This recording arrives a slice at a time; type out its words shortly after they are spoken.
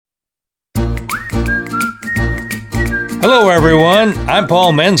Hello, everyone. I'm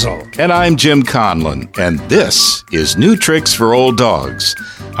Paul Menzel. And I'm Jim Conlon, and this is New Tricks for Old Dogs.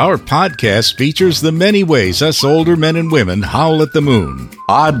 Our podcast features the many ways us older men and women howl at the moon.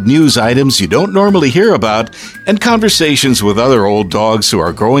 Odd news items you don't normally hear about, and conversations with other old dogs who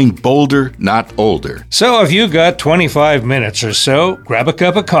are growing bolder, not older. So if you got 25 minutes or so, grab a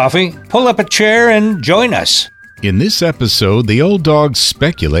cup of coffee, pull up a chair, and join us. In this episode, the old dogs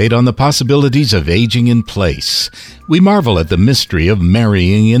speculate on the possibilities of aging in place. We marvel at the mystery of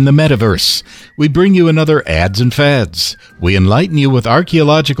marrying in the metaverse. We bring you another Ads and Fads. We enlighten you with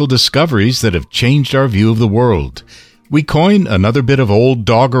archaeological discoveries that have changed our view of the world. We coin another bit of old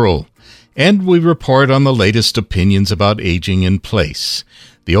doggerel. And we report on the latest opinions about aging in place.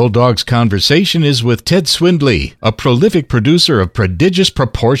 The Old Dogs Conversation is with Ted Swindley, a prolific producer of prodigious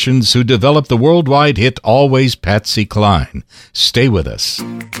proportions who developed the worldwide hit Always Patsy Cline. Stay with us.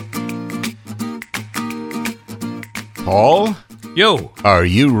 Paul? Yo. Are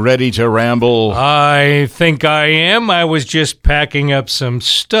you ready to ramble? I think I am. I was just packing up some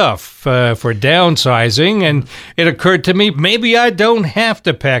stuff for downsizing, and it occurred to me maybe I don't have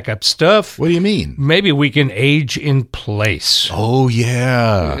to pack up stuff. What do you mean? Maybe we can age in place. Oh,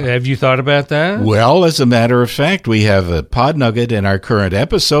 yeah. Have you thought about that? Well, as a matter of fact, we have a pod nugget in our current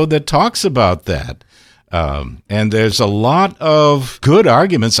episode that talks about that. And there's a lot of good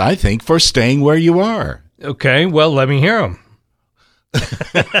arguments, I think, for staying where you are. Okay, well, let me hear them.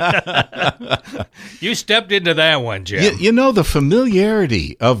 You stepped into that one, Jim. You know, the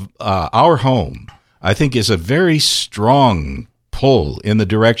familiarity of our home, I think, is a very strong pull in the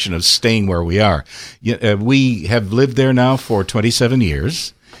direction of staying where we are. We have lived there now for 27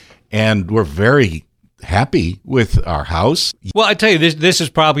 years, and we're very happy with our house. Well, I tell you, this is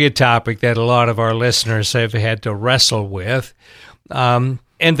probably a topic that a lot of our listeners have had to wrestle with.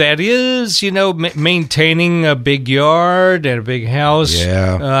 And that is, maintaining a big yard and a big house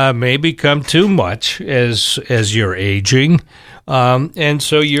may become too much as you're aging. And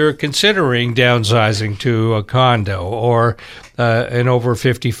so you're considering downsizing to a condo or an over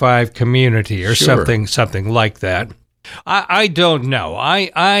 55 community or something like that. I don't know.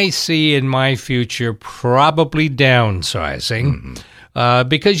 I see in my future probably downsizing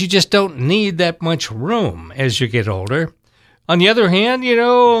because you just don't need that much room as you get older. On the other hand,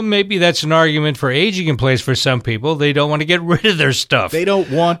 maybe that's an argument for aging in place for some people. They don't want to get rid of their stuff. They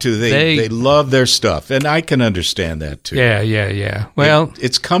don't want to. They love their stuff, and I can understand that too. Yeah. Well,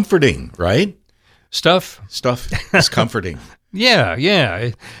 it's comforting, right? Stuff is comforting.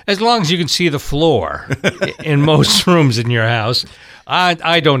 Yeah. As long as you can see the floor in most rooms in your house.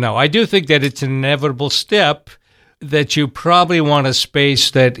 I don't know. I do think that it's an inevitable step that you probably want a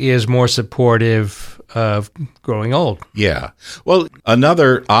space that is more supportive of growing old. Yeah. Well,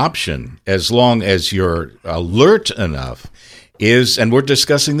 another option, as long as you're alert enough, is, and we're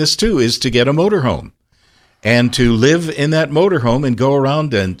discussing this too, is to get a motorhome and to live in that motorhome and go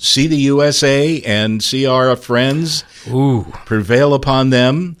around and see the USA and see our friends, prevail upon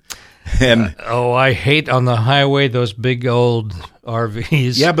them. And I hate on the highway those big old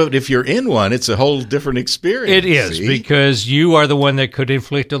RVs. Yeah, but if you're in one, it's a whole different experience. It is, because you are the one that could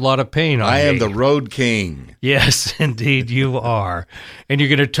inflict a lot of pain on me. I am the road king. Yes, indeed you are. And you're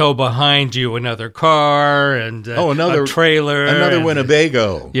going to tow behind you another car and a trailer. Another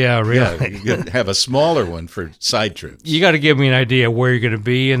Winnebago. Yeah, really. Yeah, you could have a smaller one for side trips. You got to give me an idea where you're going to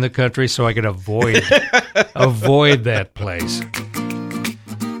be in the country so I can avoid that place.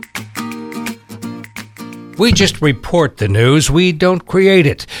 We just report the news, we don't create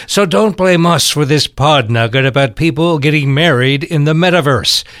it. So don't blame us for this pod nugget about people getting married in the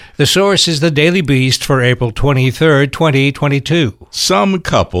metaverse. The source is the Daily Beast for April 23rd, 2022. Some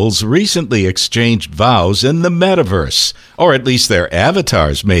couples recently exchanged vows in the metaverse, or at least their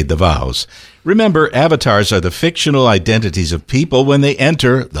avatars made the vows. Remember, avatars are the fictional identities of people when they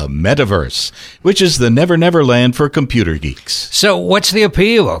enter the metaverse, which is the never-never land for computer geeks. So what's the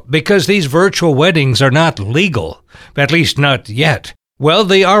appeal? Because these virtual weddings are not legal, at least not yet. Well,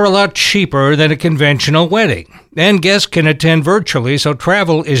 they are a lot cheaper than a conventional wedding. And guests can attend virtually, so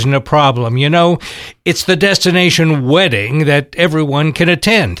travel isn't a problem. It's the destination wedding that everyone can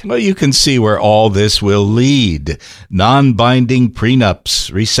attend. Well, you can see where all this will lead. Non-binding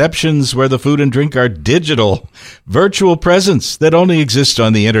prenups, receptions where the food and drink are digital, virtual presents that only exist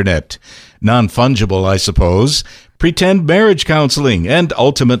on the internet. Non-fungible, I suppose. Pretend marriage counseling, and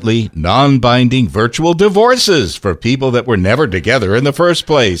ultimately non-binding virtual divorces for people that were never together in the first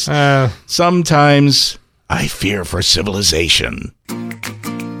place. Sometimes I fear for civilization.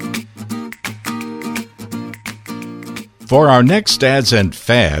 For our next ads and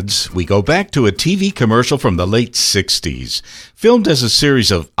fads, we go back to a TV commercial from the late 60s, filmed as a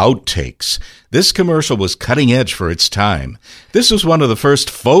series of outtakes. This commercial was cutting edge for its time. This was one of the first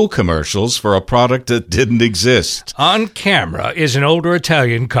faux commercials for a product that didn't exist. On camera is an older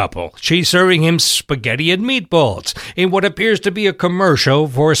Italian couple. She's serving him spaghetti and meatballs in what appears to be a commercial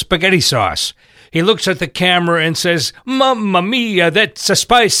for spaghetti sauce. He looks at the camera and says, "Mamma mia, that's a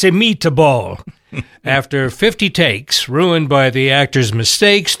spicy meatball." After 50 takes, ruined by the actor's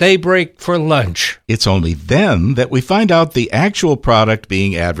mistakes, they break for lunch. It's only then that we find out the actual product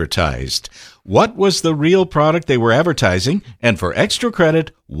being advertised. What was the real product they were advertising? And for extra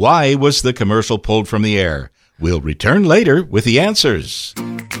credit, why was the commercial pulled from the air? We'll return later with the answers.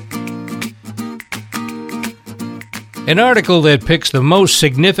 An article that picks the most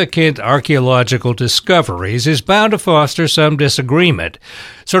significant archaeological discoveries is bound to foster some disagreement.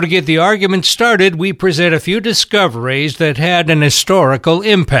 So to get the argument started, we present a few discoveries that had an historical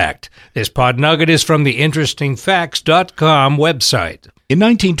impact. This pod nugget is from the InterestingFacts.com website. In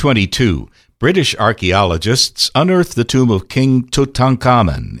 1922, British archaeologists unearthed the tomb of King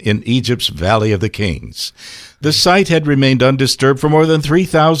Tutankhamun in Egypt's Valley of the Kings. The site had remained undisturbed for more than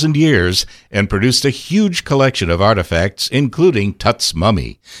 3,000 years and produced a huge collection of artifacts, including Tut's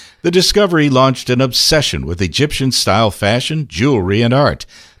mummy. The discovery launched an obsession with Egyptian-style fashion, jewelry, and art,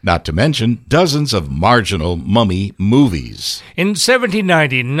 not to mention dozens of marginal mummy movies. In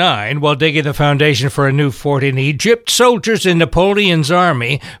 1799, while digging the foundation for a new fort in Egypt, soldiers in Napoleon's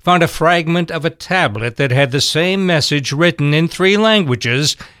army found a fragment of a tablet that had the same message written in 3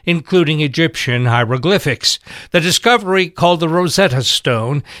 languages, including Egyptian hieroglyphics. The discovery, called the Rosetta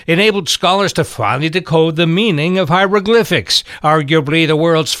Stone, enabled scholars to finally decode the meaning of hieroglyphics, arguably the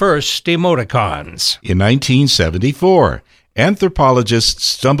world's first emoticons. In 1974, anthropologists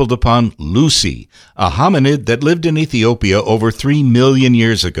stumbled upon Lucy, a hominid that lived in Ethiopia over 3 million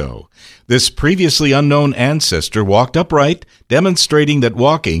years ago. This previously unknown ancestor walked upright, demonstrating that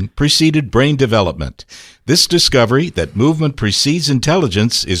walking preceded brain development. This discovery, that movement precedes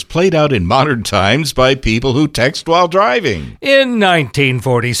intelligence, is played out in modern times by people who text while driving. In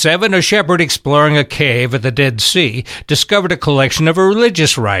 1947, a shepherd exploring a cave at the Dead Sea discovered a collection of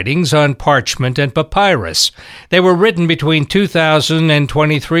religious writings on parchment and papyrus. They were written between 2,000 and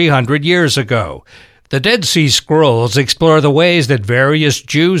 2,300 years ago. The Dead Sea Scrolls explore the ways that various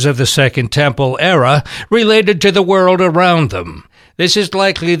Jews of the Second Temple era related to the world around them. This is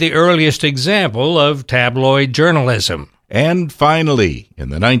likely the earliest example of tabloid journalism. And finally, in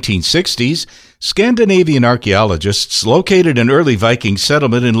the 1960s, Scandinavian archaeologists located an early Viking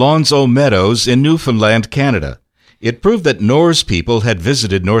settlement in Lonzo Meadows in Newfoundland, Canada. It proved that Norse people had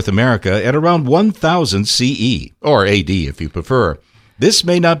visited North America at around 1000 CE, or AD if you prefer. This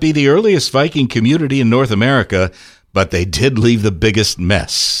may not be the earliest Viking community in North America, but they did leave the biggest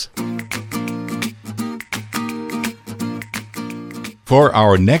mess. For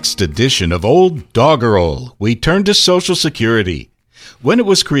our next edition of Old Doggerel, we turn to Social Security. When it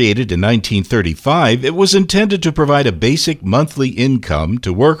was created in 1935, it was intended to provide a basic monthly income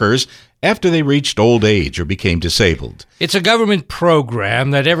to workers after they reached old age or became disabled. It's a government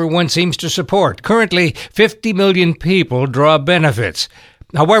program that everyone seems to support. Currently, 50 million people draw benefits.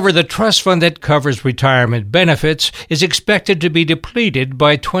 However, the trust fund that covers retirement benefits is expected to be depleted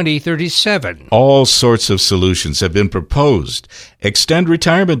by 2037. All sorts of solutions have been proposed. Extend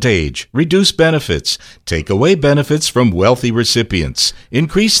retirement age, reduce benefits, take away benefits from wealthy recipients,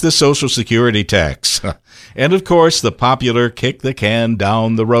 increase the Social Security tax, and of course the popular kick the can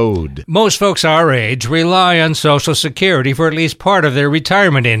down the road. Most folks our age rely on Social Security for at least part of their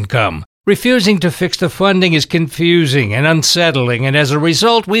retirement income. Refusing to fix the funding is confusing and unsettling, and as a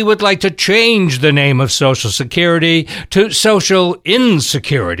result, we would like to change the name of Social Security to Social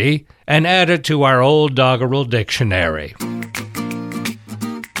Insecurity and add it to our Old Doggerel dictionary.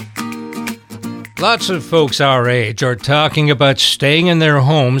 Lots of folks our age are talking about staying in their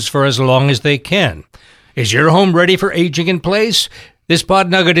homes for as long as they can. Is your home ready for aging in place? This pod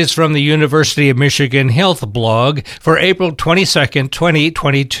nugget is from the University of Michigan Health blog for April 22nd,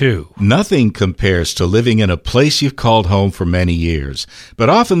 2022. Nothing compares to living in a place you've called home for many years, but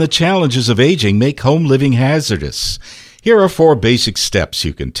often the challenges of aging make home living hazardous. Here are 4 basic steps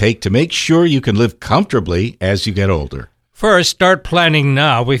you can take to make sure you can live comfortably as you get older. First, start planning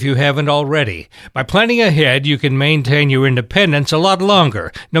now if you haven't already. By planning ahead, you can maintain your independence a lot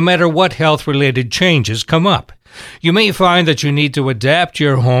longer, no matter what health-related changes come up. You may find that you need to adapt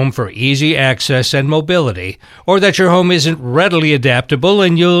your home for easy access and mobility, or that your home isn't readily adaptable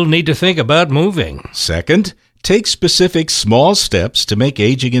and you'll need to think about moving. Second, take specific small steps to make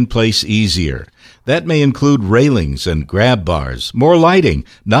aging in place easier. That may include railings and grab bars, more lighting,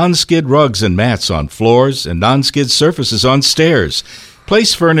 non-skid rugs and mats on floors, and non-skid surfaces on stairs.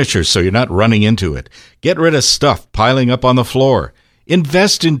 Place furniture so you're not running into it. Get rid of stuff piling up on the floor.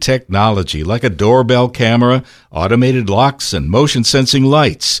 Invest in technology like a doorbell camera, automated locks, and motion-sensing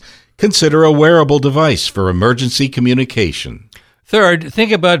lights. Consider a wearable device for emergency communication. Third,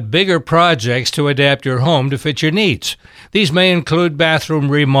 think about bigger projects to adapt your home to fit your needs. These may include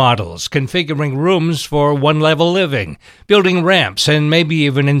bathroom remodels, configuring rooms for one-level living, building ramps, and maybe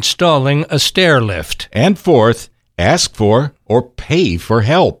even installing a stair lift. And fourth, ask for or pay for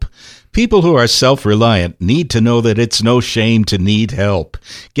help. People who are self-reliant need to know that it's no shame to need help.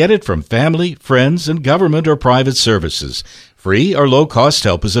 Get it from family, friends, and government or private services. Free or low-cost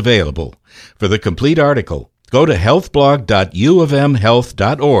help is available. For the complete article, go to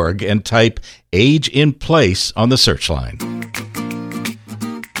healthblog.uofmhealth.org and type Age in Place on the search line.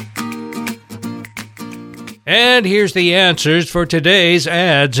 And here's the answers for today's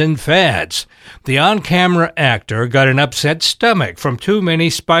ads and fads. The on-camera actor got an upset stomach from too many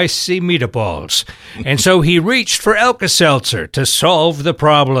spicy meatballs, and so he reached for Alka-Seltzer to solve the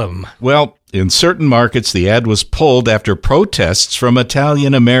problem. Well, in certain markets, the ad was pulled after protests from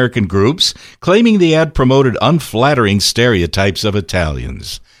Italian-American groups claiming the ad promoted unflattering stereotypes of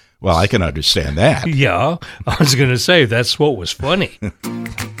Italians. Well, I can understand that. Yeah, I was going to say that's what was funny.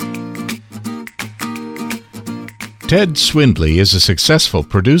 Ted Swindley is a successful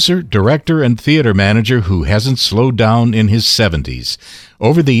producer, director, and theater manager who hasn't slowed down in his 70s.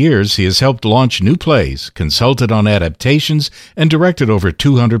 Over the years, he has helped launch new plays, consulted on adaptations, and directed over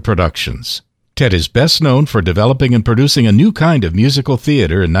 200 productions. Ted is best known for developing and producing a new kind of musical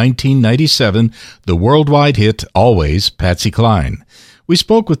theater in 1997, the worldwide hit Always, Patsy Cline. We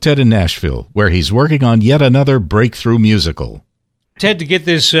spoke with Ted in Nashville, where he's working on yet another breakthrough musical. Ted, to get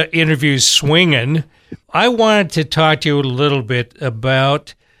this interview swinging, I wanted to talk to you a little bit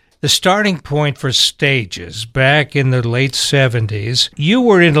about the starting point for stages back in the late 70s. You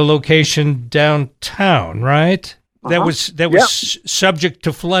were in a location downtown, right? That was subject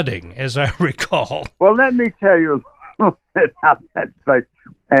to flooding, as I recall. Well, let me tell you a little bit about that space.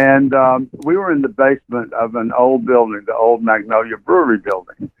 And we were in the basement of an old building, the old Magnolia Brewery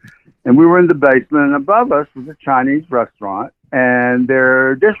building. And we were in the basement, and above us was a Chinese restaurant. And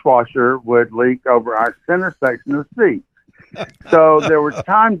their dishwasher would leak over our center section of seats. So there were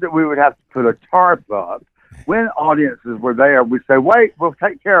times that we would have to put a tarp up. When audiences were there, we'd say, wait, we'll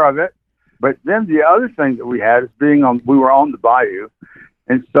take care of it. But then the other thing that we had is we were on the bayou.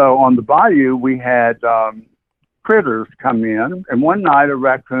 And so on the bayou, we had critters come in. And one night, a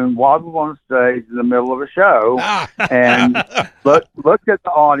raccoon waddled on stage in the middle of a show and looked at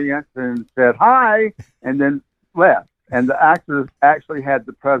the audience and said, hi, and then left. And the actors actually had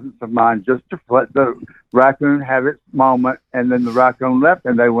the presence of mind just to let the raccoon have its moment, and then the raccoon left,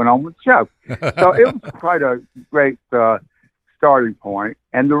 and they went on with the show. So it was quite a great starting point.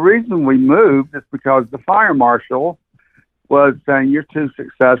 And the reason we moved is because the fire marshal was saying, you're too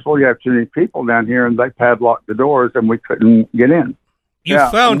successful, you have too many people down here, and they padlocked the doors, and we couldn't get in. You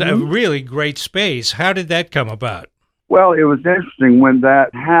found a really great space. How did that come about? Well, it was interesting when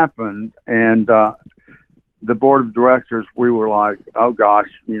that happened, and the board of directors, we were like, oh gosh,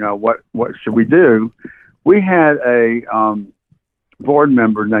 what should we do? We had a board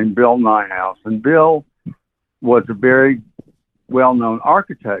member named Bill Nyhouse, and Bill was a very well-known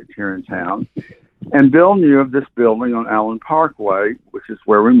architect here in town. And Bill knew of this building on Allen Parkway, which is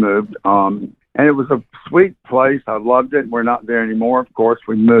where we moved. And it was a sweet place. I loved it. We're not there anymore. Of course,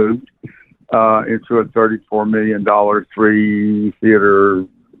 we moved into a $34 million 3-theater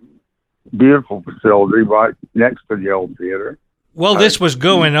beautiful facility right next to the old theater. Well, this was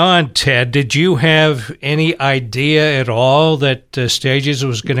going on, Ted. Did you have any idea at all that Stages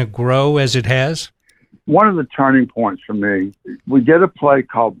was going to grow as it has? One of the turning points for me, we did a play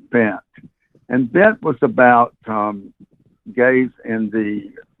called Bent. And Bent was about gays in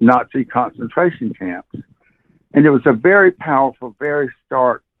the Nazi concentration camps. And it was a very powerful, very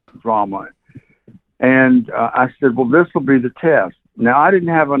stark drama. And I said, well, this will be the test. Now, I didn't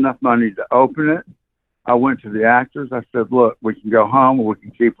have enough money to open it. I went to the actors. I said, look, we can go home or we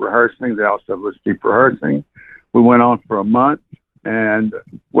can keep rehearsing. They all said, let's keep rehearsing. We went on for a month. And,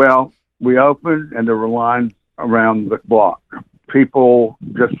 well, we opened and there were lines around the block. People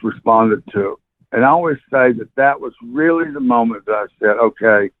just responded to it. And I always say that was really the moment that I said,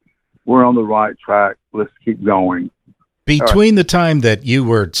 okay, we're on the right track. Let's keep going. Between the time that you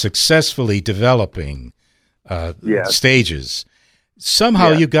were successfully developing Stages, somehow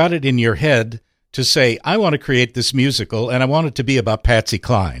you got it in your head to say, I want to create this musical, and I want it to be about Patsy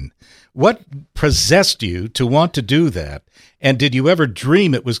Cline. What possessed you to want to do that? And did you ever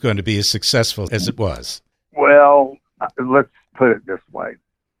dream it was going to be as successful as it was? Well, let's put it this way.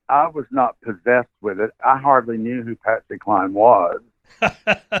 I was not possessed with it. I hardly knew who Patsy Cline was.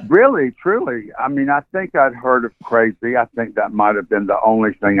 Really, truly. I mean, I think I'd heard of Crazy. I think that might have been the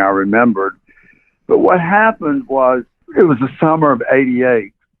only thing I remembered. But what happened was, it was the summer of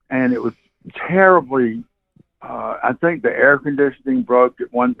 '88, and it was terribly, I think the air conditioning broke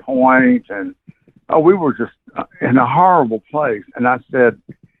at one point, and we were just in a horrible place. And I said,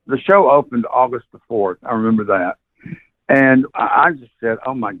 the show opened August the 4th. I remember that. And I just said,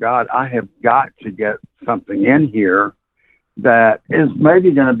 oh my God, I have got to get something in here that is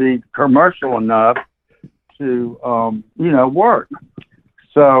maybe going to be commercial enough to, work.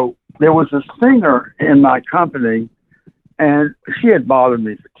 So there was a singer in my company, and she had bothered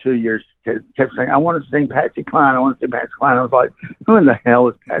me for 2 years. She kept saying, I want to sing Patsy Cline. I want to sing Patsy Cline. I was like, who in the hell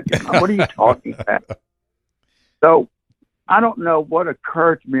is Patsy Cline? What are you talking about? So I don't know what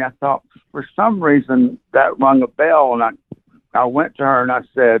occurred to me. I thought for some reason that rung a bell, and I went to her and I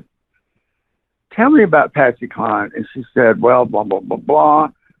said, tell me about Patsy Cline. And she said, well, blah, blah, blah, blah.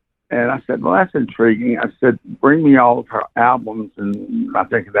 And I said, well, that's intriguing. I said, bring me all of her albums, and I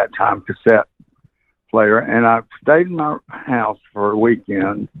think at that time cassette player. And I stayed in my house for a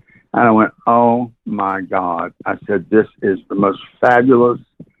weekend, and I went, oh my God. I said, this is the most fabulous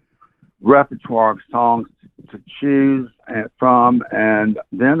repertoire of songs to choose from. And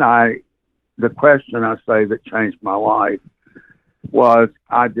then the question I say that changed my life was,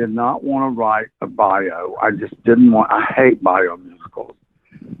 I did not want to write a bio. I just didn't want, I hate bio musicals.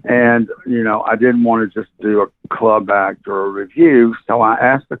 And, I didn't want to just do a club act or a review. So I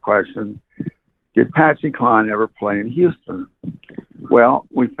asked the question, did Patsy Cline ever play in Houston? Well,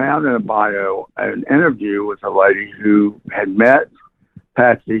 we found in a bio an interview with a lady who had met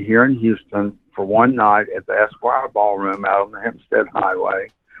Patsy here in Houston for one night at the Esquire Ballroom out on the Hempstead Highway.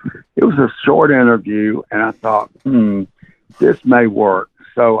 It was a short interview, and I thought, this may work.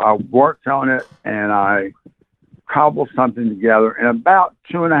 So I worked on it, and I cobbled something together. In about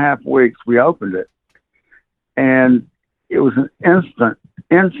 2.5 weeks, we opened it. And it was an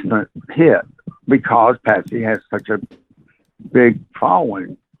instant hit because Patsy has such a big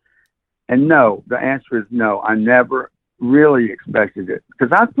following. And no, the answer is no. I never really expected it,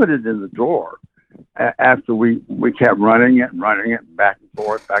 because I put it in the drawer after we kept running it, back and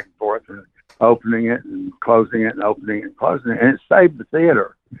forth, and opening it and closing it and opening it and closing it. And it saved the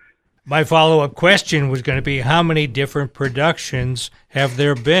theater. My follow-up question was going to be, how many different productions have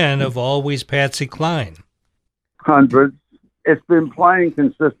there been of Always Patsy Cline? Hundreds. It's been playing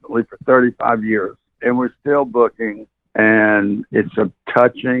consistently for 35 years, and we're still booking, and it's a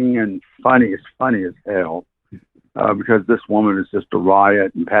touching and funny. It's funny as hell, because this woman is just a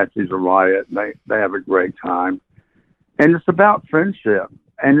riot, and Patsy's a riot, and they have a great time. And it's about friendship,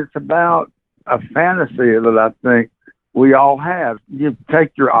 and it's about a fantasy that I think we all have. You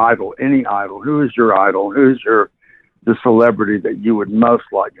take your idol, any idol. Who is your idol? Who's the celebrity that you would most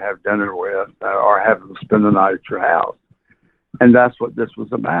like to have dinner with, or have them spend the night at your house? And that's what this was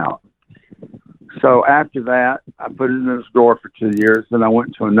about. So after that, I put it in this drawer for 2 years. Then I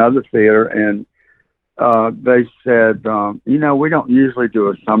went to another theater, and they said, we don't usually do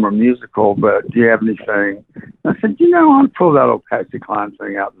a summer musical, but do you have anything? I said, I'll pull that old Patsy Cline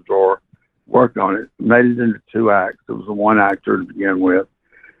thing out the drawer, work on it, made it into 2 acts. It was a 1-actor to begin with.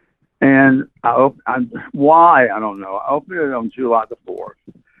 And why, I don't know. I opened it on July the 4th,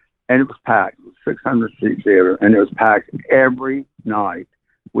 and it was packed. It was a 600-seat theater, and it was packed every night.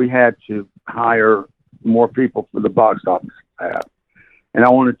 We had to hire more people for the box office staff. And I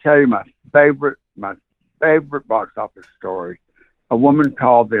want to tell you my favorite box office story. A woman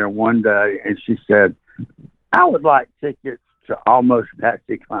called there one day, and she said, I would like tickets to Almost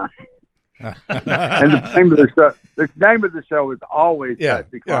Patsy Cline. And the name of the show is Always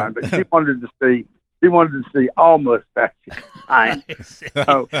Patsy Cline, but she wanted to see Almost Patsy Cline.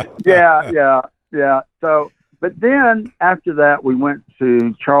 So, yeah. So, but then after that, we went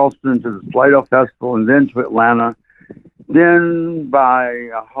to Charleston to the Plato Festival, and then to Atlanta. Then, by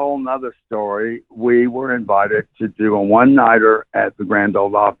a whole nother story, we were invited to do a one-nighter at the Grand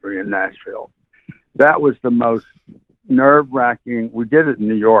Ole Opry in Nashville. That was the most nerve-wracking. We did it in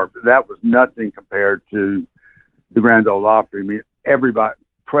New York, but that was nothing compared to the Grand Ole Opry. I mean, everybody,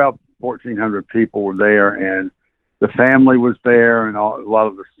 1,400 people were there, and the family was there, and a lot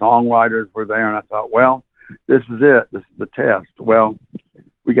of the songwriters were there. And I thought, well, this is it. This is the test. Well,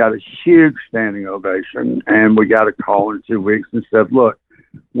 we got a huge standing ovation, and we got a call in 2 weeks and said, look,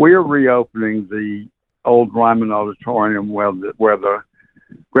 we're reopening the old Ryman Auditorium where the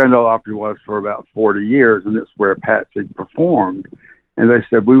Grand Ole Opry was for about 40 years, and it's where Patsy performed. And they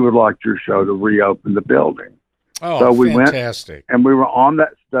said, we would like your show to reopen the building. Oh, so we fantastic. went, and we were on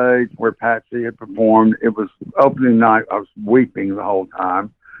that stage where Patsy had performed. It was opening night. I was weeping the whole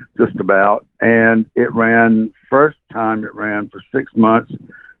time, just about. And first time it ran for 6 months,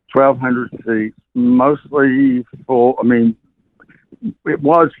 1,200 seats, mostly full. I mean, it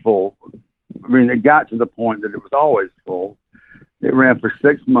was full. I mean, it got to the point that it was always full. It ran for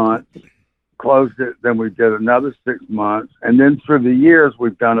 6 months, closed it, then we did another 6 months. And then through the years,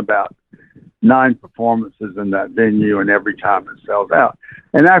 we've done about 9 performances in that venue, and every time it sells out.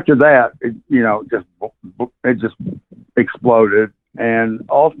 And after that, it just exploded. And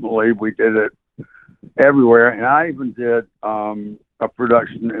ultimately, we did it everywhere. And I even did a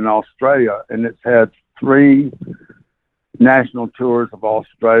production in Australia, and it's had 3 national tours of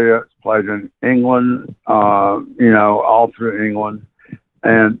Australia. It's played in England, all through England.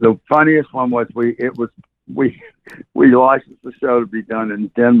 And the funniest one was we licensed the show to be done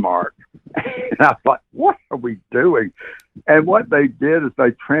in Denmark. And I thought, what are we doing? And what they did is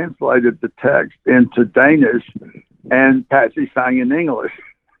they translated the text into Danish, and Patsy sang in English.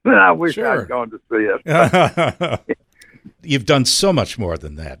 And I wish I'd gone to see it. You've done so much more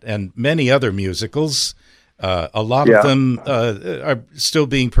than that, and many other musicals. A lot of them are still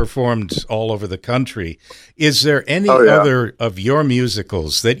being performed all over the country. Is there any other of your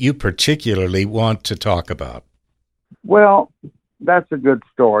musicals that you particularly want to talk about? Well, that's a good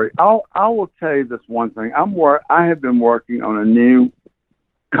story. I will tell you this one thing. I have been working on a new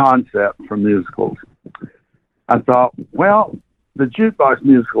concept for musicals. I thought, well, the jukebox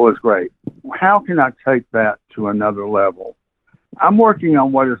musical is great. How can I take that to another level? I'm working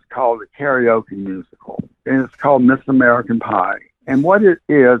on what is called a karaoke musical, and it's called Miss American Pie. And what it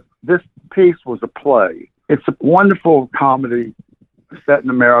is, this piece was a play. It's a wonderful comedy set in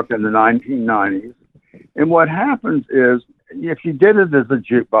America in the 1990s. And what happens is, if you did it as a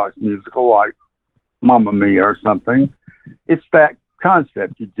jukebox musical like Mamma Mia or something, it's that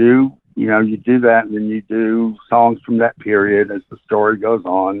concept. You do that, and then you do songs from that period as the story goes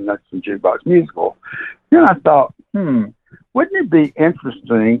on. And that's the jukebox musical. Then I thought, wouldn't it be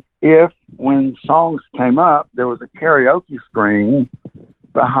interesting if, when songs came up, there was a karaoke screen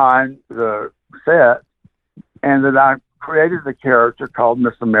behind the set, and that I created a character called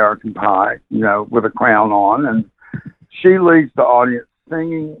Miss American Pie, with a crown on, and she leads the audience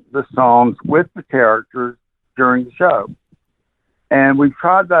singing the songs with the characters during the show. And we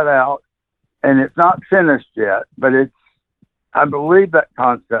tried that out, and it's not finished yet, but I believe that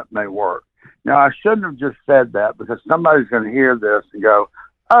concept may work. Now, I shouldn't have just said that, because somebody's going to hear this and go,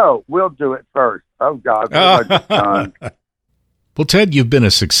 oh, we'll do it first. Oh, God, what have I just done? Well, Ted, you've been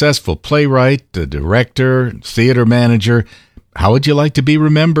a successful playwright, a director, theater manager. How would you like to be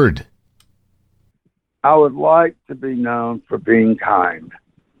remembered? I would like to be known for being kind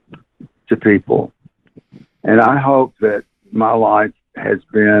to people. And I hope that my life has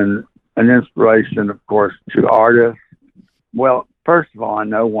been an inspiration, of course, to artists. Well, first of all, I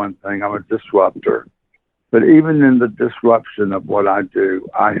know one thing. I'm a disruptor. But even in the disruption of what I do,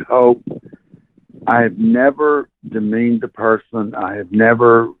 I hope I have never demeaned a person. I have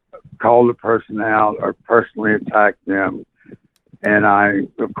never called a person out or personally attacked them. And I,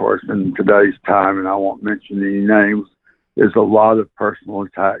 of course, in today's time, and I won't mention any names, there's a lot of personal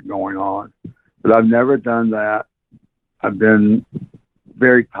attack going on. But I've never done that. I've been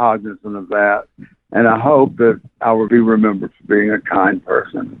very cognizant of that. And I hope that I will be remembered for being a kind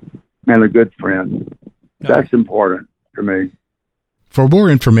person and a good friend. That's important to me. For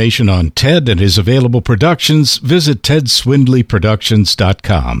more information on Ted and his available productions, visit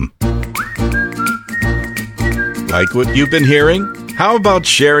tedswindleyproductions.com. Like what you've been hearing? How about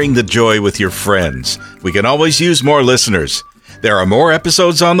sharing the joy with your friends? We can always use more listeners. There are more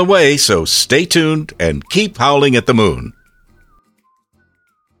episodes on the way, so stay tuned and keep howling at the moon.